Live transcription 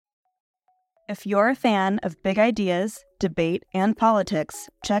If you're a fan of big ideas, debate, and politics,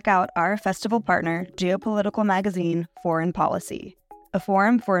 check out our festival partner, geopolitical magazine, Foreign Policy. A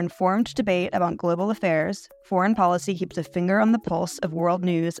forum for informed debate about global affairs, Foreign Policy keeps a finger on the pulse of world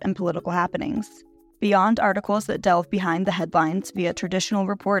news and political happenings. Beyond articles that delve behind the headlines via traditional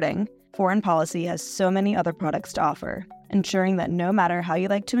reporting, Foreign Policy has so many other products to offer, ensuring that no matter how you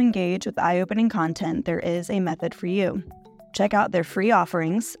like to engage with eye-opening content, there is a method for you. Check out their free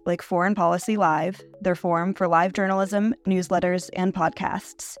offerings like Foreign Policy Live, their forum for live journalism, newsletters, and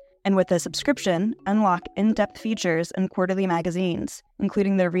podcasts. And with a subscription, unlock in-depth features and quarterly magazines,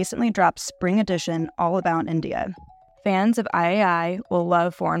 including their recently dropped spring edition all about India. Fans of IAI will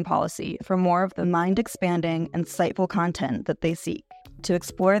love Foreign Policy for more of the mind-expanding, insightful content that they seek. To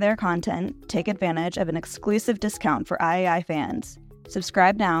explore their content, take advantage of an exclusive discount for IAI fans.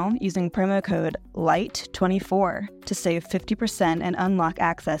 Subscribe now using promo code LIGHT24 to save 50% and unlock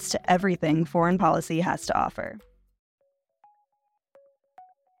access to everything Foreign Policy has to offer.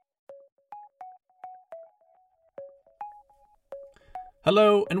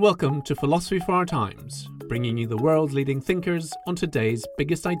 Hello and welcome to Philosophy for Our Times, bringing you the world's leading thinkers on today's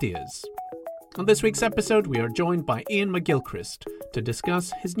biggest ideas. On this week's episode, we are joined by Iain McGilchrist to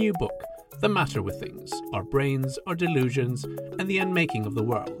discuss his new book, The Matter with Things, Our Brains, Our Delusions, and the Unmaking of the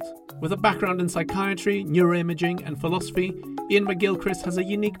World. With a background in psychiatry, neuroimaging, and philosophy, Iain McGilchrist has a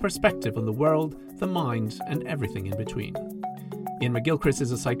unique perspective on the world, the mind, and everything in between. Iain McGilchrist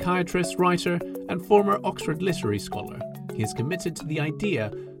is a psychiatrist, writer, and former Oxford literary scholar. He is committed to the idea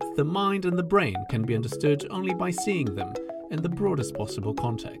that the mind and the brain can be understood only by seeing them in the broadest possible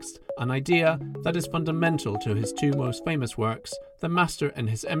context, an idea that is fundamental to his two most famous works, The Master and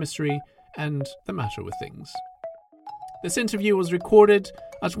His Emissary and The Matter with Things. This interview was recorded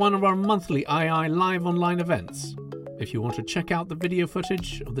at one of our monthly II live online events. If you want to check out the video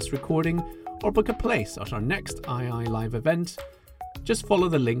footage of this recording or book a place at our next II live event, just follow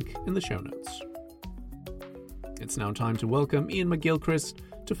the link in the show notes. It's now time to welcome Iain McGilchrist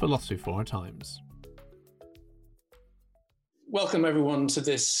to Philosophy for Our Times. Welcome everyone to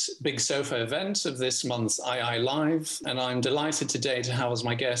this Big Sofa event of this month's II Live, and I'm delighted today to have as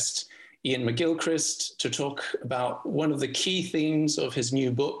my guest Iain McGilchrist to talk about one of the key themes of his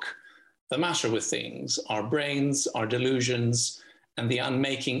new book, The Matter with Things, Our Brains, Our Delusions, and the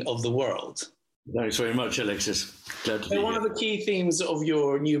Unmaking of the World. Thanks very much, Alexis. Glad to be here. One of the key themes of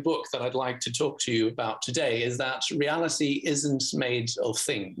your new book that I'd like to talk to you about today is that reality isn't made of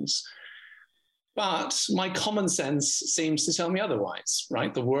things. But my common sense seems to tell me otherwise,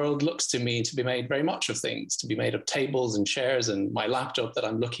 right? The world looks to me to be made very much of things, to be made of tables and chairs and my laptop that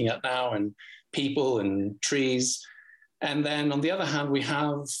I'm looking at now and people and trees. And then on the other hand, we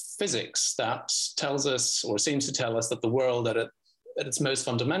have physics that tells us or seems to tell us that the world at its most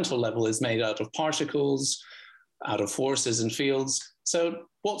fundamental level is made out of particles, out of forces and fields. So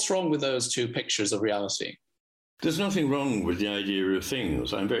what's wrong with those two pictures of reality? There's nothing wrong with the idea of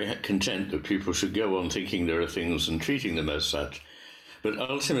things. I'm very content that people should go on thinking there are things and treating them as such. But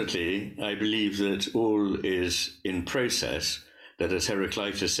ultimately, I believe that all is in process, that as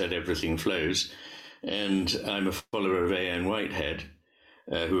Heraclitus said, everything flows. And I'm a follower of A.N. Whitehead,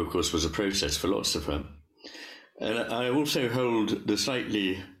 who of course was a process philosopher. And I also hold the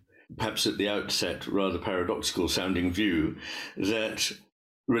slightly, perhaps at the outset, rather paradoxical sounding view that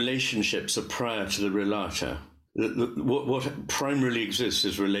relationships are prior to the relata. What primarily exists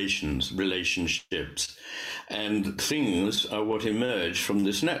is relationships, and things are what emerge from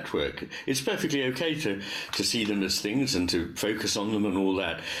this network. It's perfectly okay to see them as things and to focus on them and all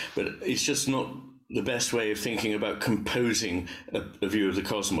that, but it's just not the best way of thinking about composing a view of the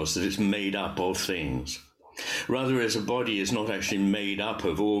cosmos, that it's made up of things. Rather, as a body is not actually made up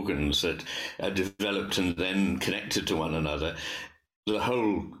of organs that are developed and then connected to one another, the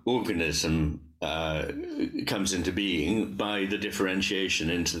whole organism comes into being by the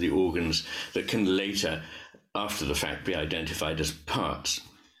differentiation into the organs that can later, after the fact, be identified as parts.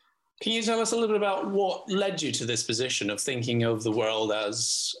 Can you tell us a little bit about what led you to this position of thinking of the world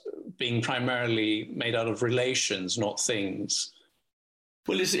as being primarily made out of relations, not things?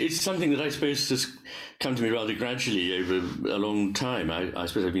 Well, it's something that I suppose has come to me rather gradually over a long time. I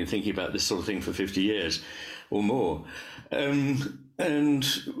suppose I've been thinking about this sort of thing for 50 years or more. And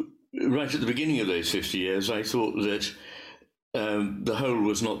right at the beginning of those 50 years, I thought that the whole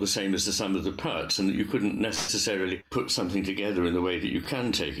was not the same as the sum of the parts, and that you couldn't necessarily put something together in the way that you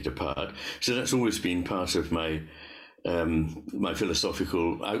can take it apart. So that's always been part of my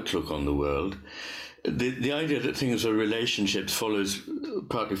philosophical outlook on the world. The idea that things are relationships follows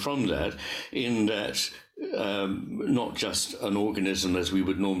partly from that, in that not just an organism as we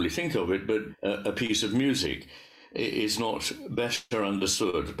would normally think of it, but a piece of music is not better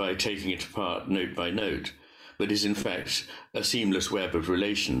understood by taking it apart note by note, but is in fact a seamless web of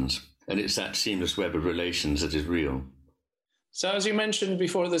relations. And it's that seamless web of relations that is real. So as you mentioned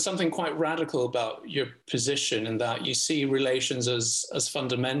before, there's something quite radical about your position in that you see relations as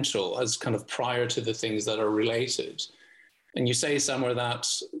fundamental, as kind of prior to the things that are related. And you say somewhere that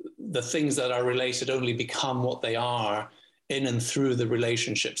the things that are related only become what they are in and through the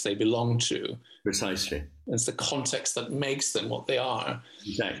relationships they belong to. Precisely. It's the context that makes them what they are.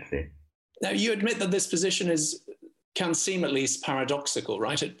 Exactly. Now, you admit that this position can seem at least paradoxical,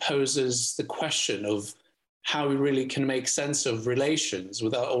 right? It poses the question of how we really can make sense of relations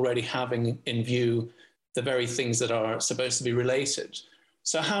without already having in view the very things that are supposed to be related.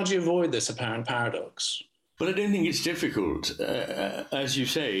 So how do you avoid this apparent paradox? Well, I don't think it's difficult. As you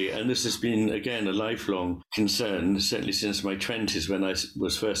say, and this has been, again, a lifelong concern, certainly since my 20s when I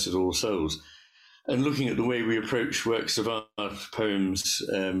was first at All Souls, and looking at the way we approach works of art, poems,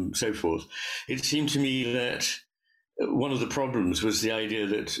 so forth, it seemed to me that one of the problems was the idea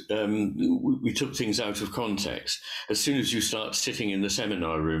that we took things out of context. As soon as you start sitting in the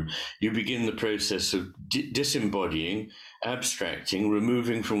seminar room, you begin the process of disembodying, abstracting,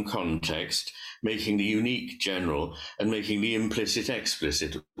 removing from context, making the unique general, and making the implicit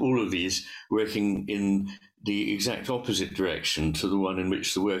explicit. All of these working in the exact opposite direction to the one in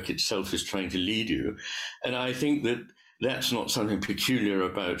which the work itself is trying to lead you. And I think that that's not something peculiar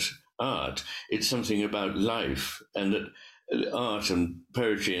about art. It's something about life, and that art and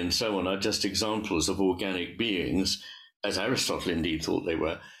poetry and so on are just examples of organic beings, as Aristotle indeed thought they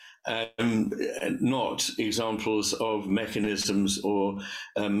were, not examples of mechanisms or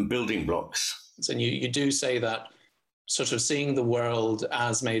building blocks. And you do say that sort of seeing the world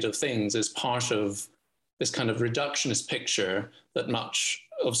as made of things is part of this kind of reductionist picture that much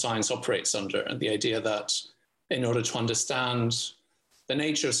of science operates under, and the idea that in order to understand the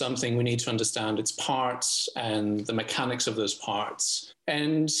nature of something, we need to understand its parts and the mechanics of those parts.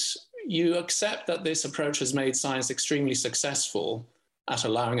 And you accept that this approach has made science extremely successful at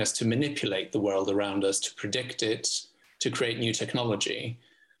allowing us to manipulate the world around us, to predict it, to create new technology.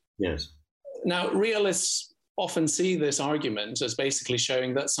 Yes. Now, realists often see this argument as basically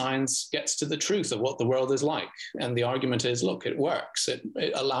showing that science gets to the truth of what the world is like. And the argument is, look, it works. It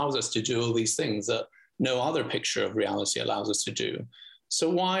allows us to do all these things that no other picture of reality allows us to do. So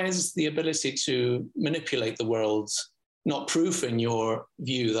why is the ability to manipulate the world not proof in your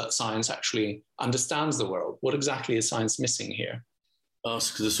view that science actually understands the world? What exactly is science missing here?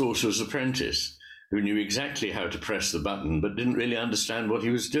 Ask the sorcerer's apprentice, who knew exactly how to press the button but didn't really understand what he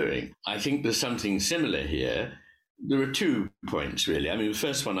was doing. I think there's something similar here. There are 2 points, really. I mean, the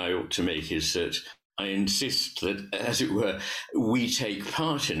first one I ought to make is that I insist that, as it were, we take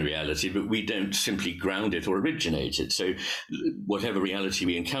part in reality, but we don't simply ground it or originate it. So whatever reality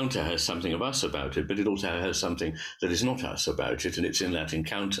we encounter has something of us about it, but it also has something that is not us about it. And it's in that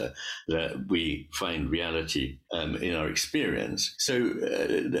encounter that we find reality in our experience. So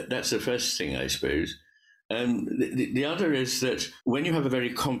that's the first thing, I suppose. The other is that when you have a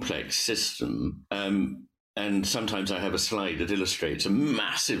very complex system, and sometimes I have a slide that illustrates a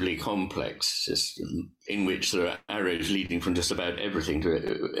massively complex system in which there are arrows leading from just about everything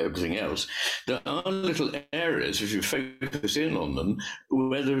to everything else. There are little areas, if you focus in on them,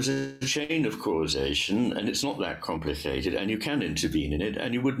 where there's a chain of causation and it's not that complicated and you can intervene in it,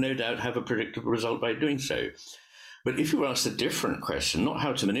 and you would no doubt have a predictable result by doing so. But if you were asked a different question, not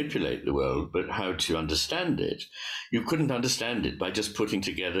how to manipulate the world, but how to understand it, you couldn't understand it by just putting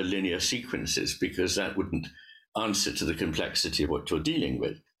together linear sequences, because that wouldn't answer to the complexity of what you're dealing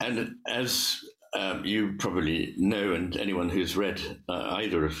with. And as you probably know, and anyone who's read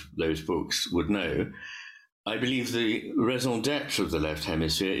either of those books would know, I believe the raison d'etre of the left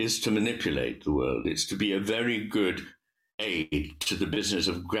hemisphere is to manipulate the world. It's to be a very good aid to the business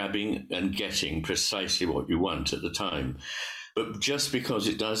of grabbing and getting precisely what you want at the time. But just because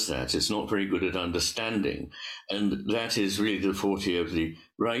it does that, it's not very good at understanding. And that is really the forte of the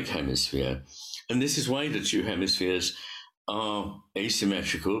right hemisphere. And this is why the 2 hemispheres are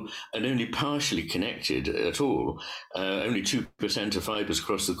asymmetrical and only partially connected at all. Only 2% of fibers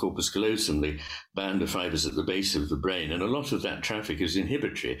cross the corpus callosum, the band of fibers at the base of the brain. And a lot of that traffic is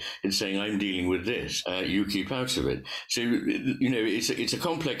inhibitory. It's saying, I'm dealing with this, you keep out of it. So, it's a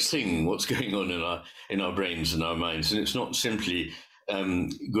complex thing, what's going on in our brains and our minds. And it's not simply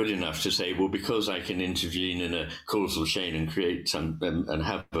good enough to say, well, because I can intervene in a causal chain and create some and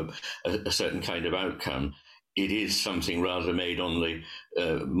have a certain kind of outcome, it is something rather made on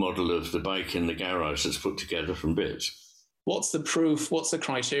the model of the bike in the garage that's put together from bits. What's the proof? What's the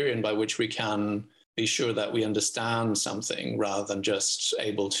criterion by which we can be sure that we understand something rather than just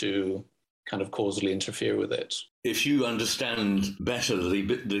able to kind of causally interfere with it? If you understand better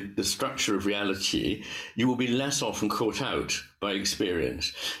the structure of reality, you will be less often caught out by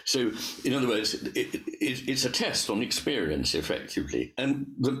experience. So, in other words, it's a test on experience, effectively. And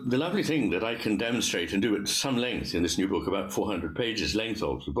the lovely thing that I can demonstrate and do at some length in this new book, about 400 pages length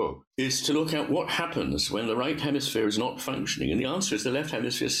of the book, is to look at what happens when the right hemisphere is not functioning. And the answer is the left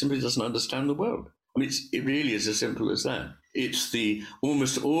hemisphere simply doesn't understand the world. I mean, it really is as simple as that. It's the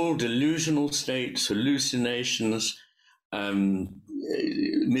almost all delusional states, hallucinations,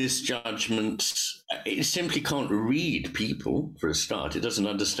 misjudgments. It simply can't read people, for a start. It doesn't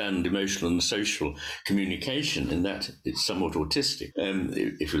understand emotional and social communication, in that it's somewhat autistic,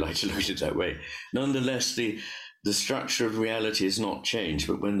 if you like to look at it that way. Nonetheless, the structure of reality is not changed,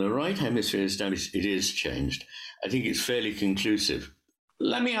 but when the right hemisphere is damaged, it is changed. I think it's fairly conclusive.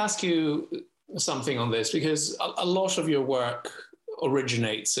 Let me ask you something on this, because a lot of your work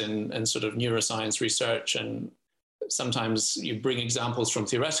originates in sort of neuroscience research, and sometimes you bring examples from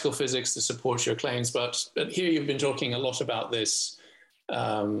theoretical physics to support your claims, but here you've been talking a lot about this,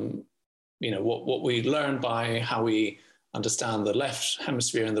 what we learn by how we understand the left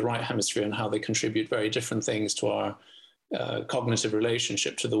hemisphere and the right hemisphere, and how they contribute very different things to our cognitive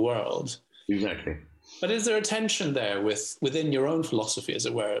relationship to the world. Exactly. But is there a tension there within your own philosophy, as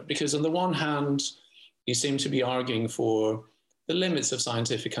it were? Because on the one hand, you seem to be arguing for the limits of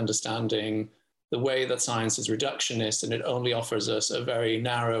scientific understanding, the way that science is reductionist, and it only offers us a very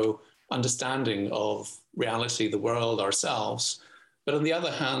narrow understanding of reality, the world, ourselves. But on the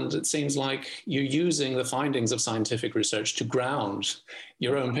other hand, it seems like you're using the findings of scientific research to ground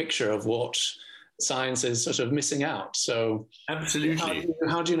your own picture of what science is sort of missing out. So absolutely,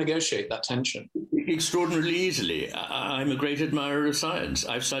 how do you negotiate that tension? Extraordinarily easily. I'm a great admirer of science.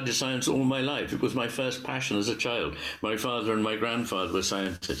 I've studied science all my life. It was my first passion as a child. My father and my grandfather were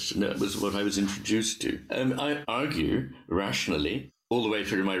scientists, and that was what I was introduced to. I argue rationally all the way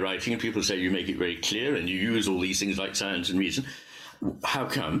through my writing, and people say you make it very clear and you use all these things like science and reason. How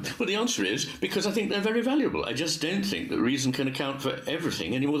come? Well, the answer is because I think they're very valuable. I just don't think that reason can account for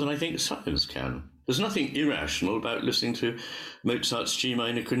everything any more than I think science can. There's nothing irrational about listening to Mozart's G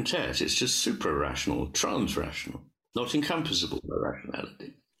minor quintet. It's just super-rational, trans-rational, not encompassable by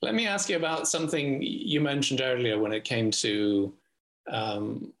rationality. Let me ask you about something you mentioned earlier when it came to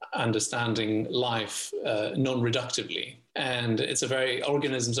understanding life non-reductively. And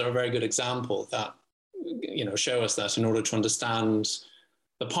organisms are a very good example that show us that in order to understand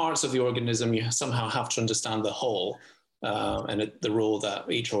the parts of the organism, you somehow have to understand the whole and the role that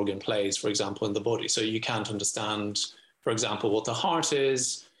each organ plays, for example, in the body. So you can't understand, for example, what the heart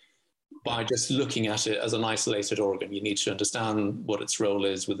is by just looking at it as an isolated organ. You need to understand what its role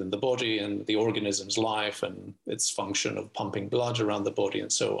is within the body and the organism's life and its function of pumping blood around the body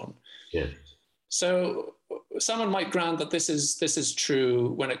and so on. Yeah. So someone might grant that this is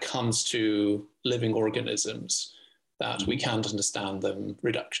true when it comes to living organisms, that we can't understand them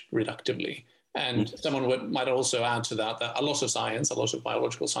reductively. And someone might also add to that a lot of science, a lot of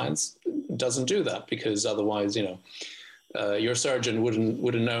biological science doesn't do that, because otherwise, your surgeon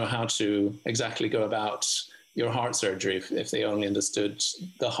wouldn't know how to exactly go about your heart surgery if they only understood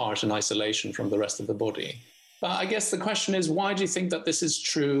the heart in isolation from the rest of the body. But I guess the question is, why do you think that this is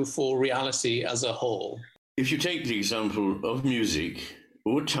true for reality as a whole? If you take the example of music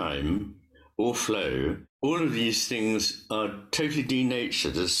or time or flow, all of these things are totally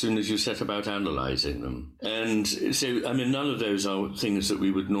denatured as soon as you set about analysing them. And so, none of those are things that we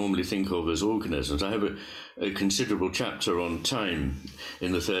would normally think of as organisms. I have a considerable chapter on time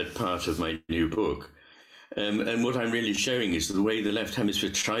in the third part of my new book. And what I'm really showing is that the way the left hemisphere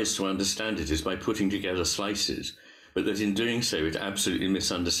tries to understand it is by putting together slices, but that in doing so, it absolutely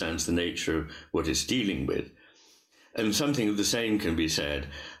misunderstands the nature of what it's dealing with. And something of the same can be said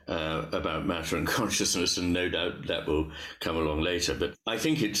about matter and consciousness, and no doubt that will come along later. But I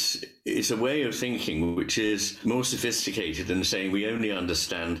think it's a way of thinking which is more sophisticated than saying we only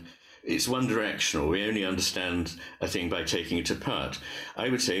understand. It's one directional. We only understand a thing by taking it apart. I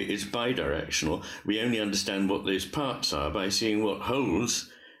would say it's bidirectional. We only understand what those parts are by seeing what wholes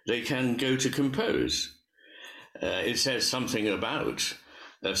they can go to compose. It says something about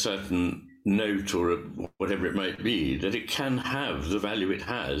a certain note or whatever it might be, that it can have the value it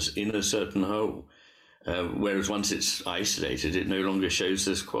has in a certain whole. Whereas once it's isolated, it no longer shows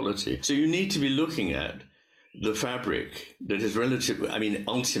this quality. So you need to be looking at the fabric that is relative.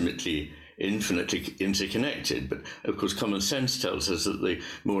 Ultimately, infinitely interconnected. But of course, common sense tells us that the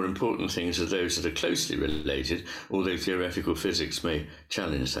more important things are those that are closely related, although theoretical physics may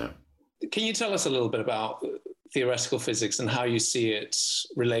challenge that. Can you tell us a little bit about theoretical physics and how you see it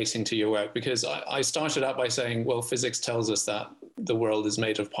relating to your work? Because I started out by saying, well, physics tells us that the world is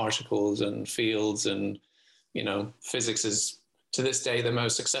made of particles and fields, and, you know, physics is to this day the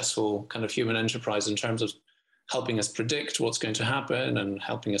most successful kind of human enterprise in terms of helping us predict what's going to happen and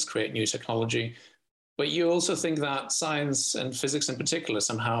helping us create new technology. But you also think that science, and physics in particular,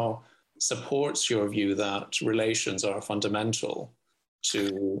 somehow supports your view that relations are fundamental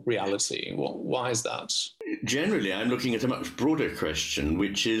to reality. Why is that? Generally, I'm looking at a much broader question,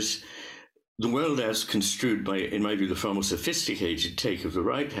 which is the world as construed by, in my view, the far more sophisticated take of the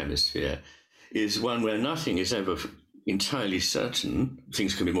right hemisphere is one where nothing is ever entirely certain.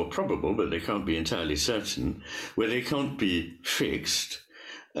 Things can be more probable, but they can't be entirely certain, where they can't be fixed,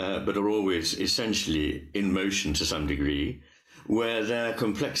 but are always essentially in motion to some degree, where their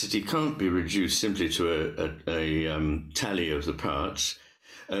complexity can't be reduced simply to a tally of the parts,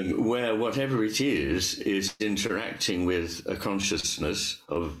 where whatever it is interacting with a consciousness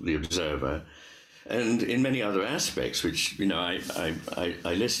of the observer, and in many other aspects, which, you know,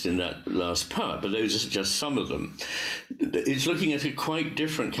 I list in that last part, but those are just some of them. It's looking at a quite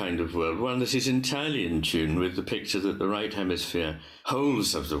different kind of world, one that is entirely in tune with the picture that the right hemisphere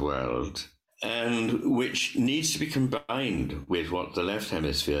holds of the world, and which needs to be combined with what the left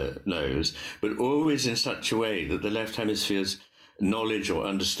hemisphere knows, but always in such a way that the left hemisphere's knowledge or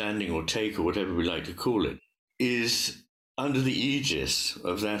understanding or take, or whatever we like to call it, is under the aegis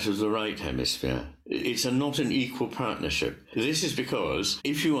of that of the right hemisphere. It's not an equal partnership. This is because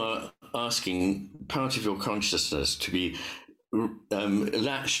if you are asking part of your consciousness to be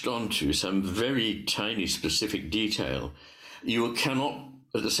latched onto some very tiny specific detail, you cannot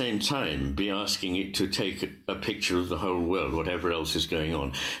at the same time be asking it to take a picture of the whole world, whatever else is going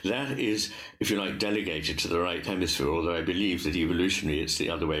on. That is, if you like, delegated to the right hemisphere, although I believe that evolutionarily it's the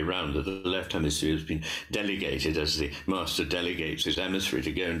other way around, that the left hemisphere has been delegated as the master delegates his emissary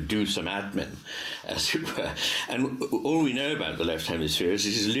to go and do some admin, as it were. And all we know about the left hemisphere is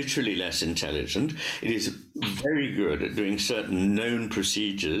it is literally less intelligent. It is very good at doing certain known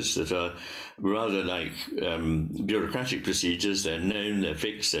procedures that are rather like bureaucratic procedures. They're known, they're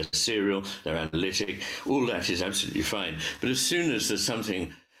fixed, they're serial, they're analytic. All that is absolutely fine. But as soon as there's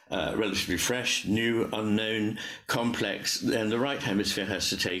something relatively fresh, new, unknown, complex, then the right hemisphere has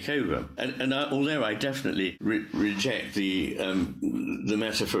to take over. And although I definitely reject the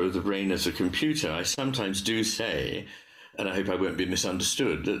metaphor of the brain as a computer, I sometimes do say, and I hope I won't be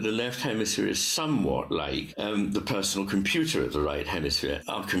misunderstood, that the left hemisphere is somewhat like the personal computer of the right hemisphere.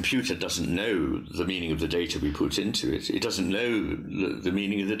 Our computer doesn't know the meaning of the data we put into it. It doesn't know the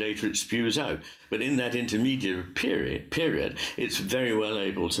meaning of the data it spews out. But in that intermediate period, it's very well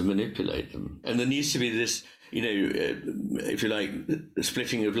able to manipulate them. And there needs to be this, you know, if you like,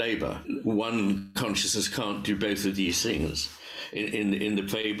 splitting of labor. One consciousness can't do both of these things. In the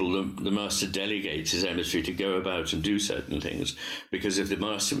fable, the master delegates his emissary to go about and do certain things, because if the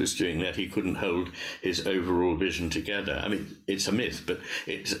master was doing that, he couldn't hold his overall vision together. I mean, it's a myth, but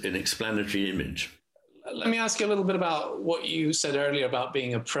it's an explanatory image. Let me ask you a little bit about what you said earlier about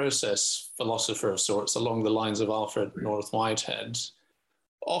being a process philosopher of sorts, along the lines of Alfred North Whitehead.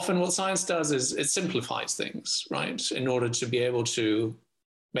 Often what science does is it simplifies things, right? In order to be able to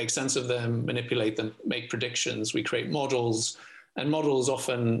make sense of them, manipulate them, make predictions. We create models, and models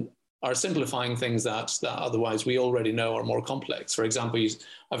often are simplifying things that otherwise we already know are more complex. For example,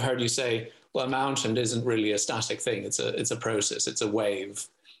 I've heard you say, well, a mountain isn't really a static thing. It's a process. It's a wave.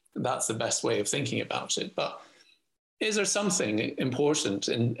 That's the best way of thinking about it. But is there something important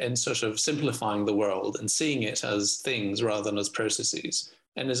in sort of simplifying the world and seeing it as things rather than as processes?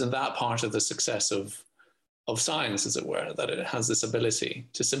 And isn't that part of the success of science, as it were, that it has this ability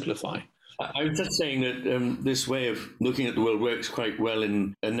to simplify? I was just saying that this way of looking at the world works quite well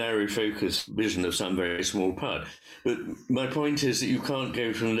in a narrow focused vision of some very small part. But my point is that you can't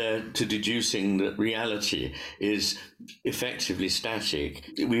go from there to deducing that reality is effectively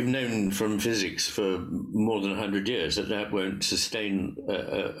static. We've known from physics for more than 100 years that won't sustain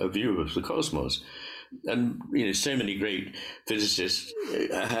a view of the cosmos. And, you know, so many great physicists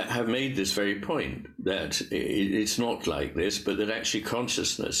have made this very point, that it's not like this, but that actually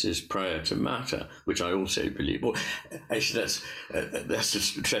consciousness is prior to matter, which I also believe. Well, actually, that's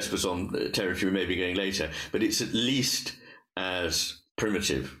just trespass on territory we may be going later, but it's at least as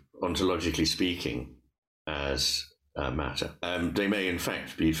primitive, ontologically speaking, as matter. They may, in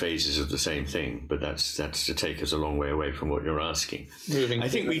fact, be phases of the same thing, but that's to take us a long way away from what you're asking. I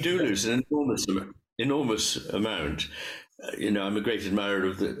think we do lose an enormous amount. I'm a great admirer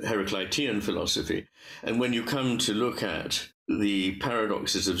of the Heraclitean philosophy, and when you come to look at the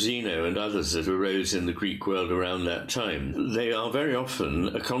paradoxes of Zeno and others that arose in the Greek world around that time, they are very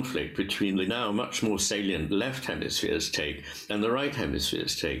often a conflict between the now much more salient left hemisphere's take and the right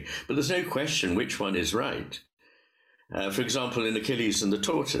hemisphere's take. But there's no question which one is right. For example, in Achilles and the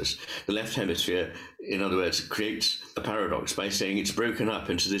tortoise, the left hemisphere, in other words, creates a paradox by saying it's broken up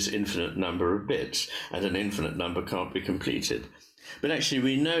into this infinite number of bits, and an infinite number can't be completed. But actually,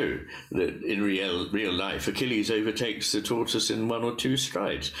 we know that in real life, Achilles overtakes the tortoise in 1 or 2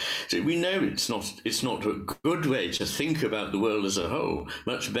 strides. So we know it's not a good way to think about the world as a whole.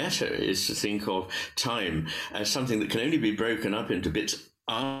 Much better is to think of time as something that can only be broken up into bits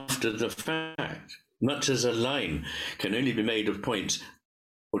after the fact. Much as a line can only be made of points,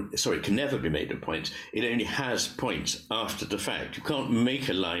 can never be made of points. It only has points after the fact. You can't make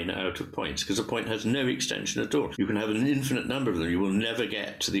a line out of points because a point has no extension at all. You can have an infinite number of them. You will never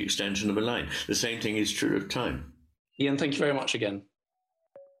get to the extension of a line. The same thing is true of time. Iain, thank you very much again.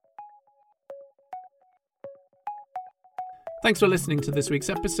 Thanks for listening to this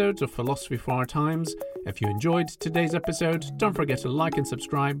week's episode of Philosophy for Our Times. If you enjoyed today's episode, don't forget to like and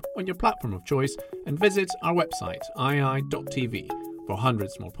subscribe on your platform of choice and visit our website, ii.tv, for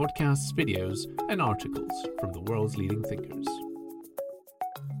hundreds more podcasts, videos and articles from the world's leading thinkers.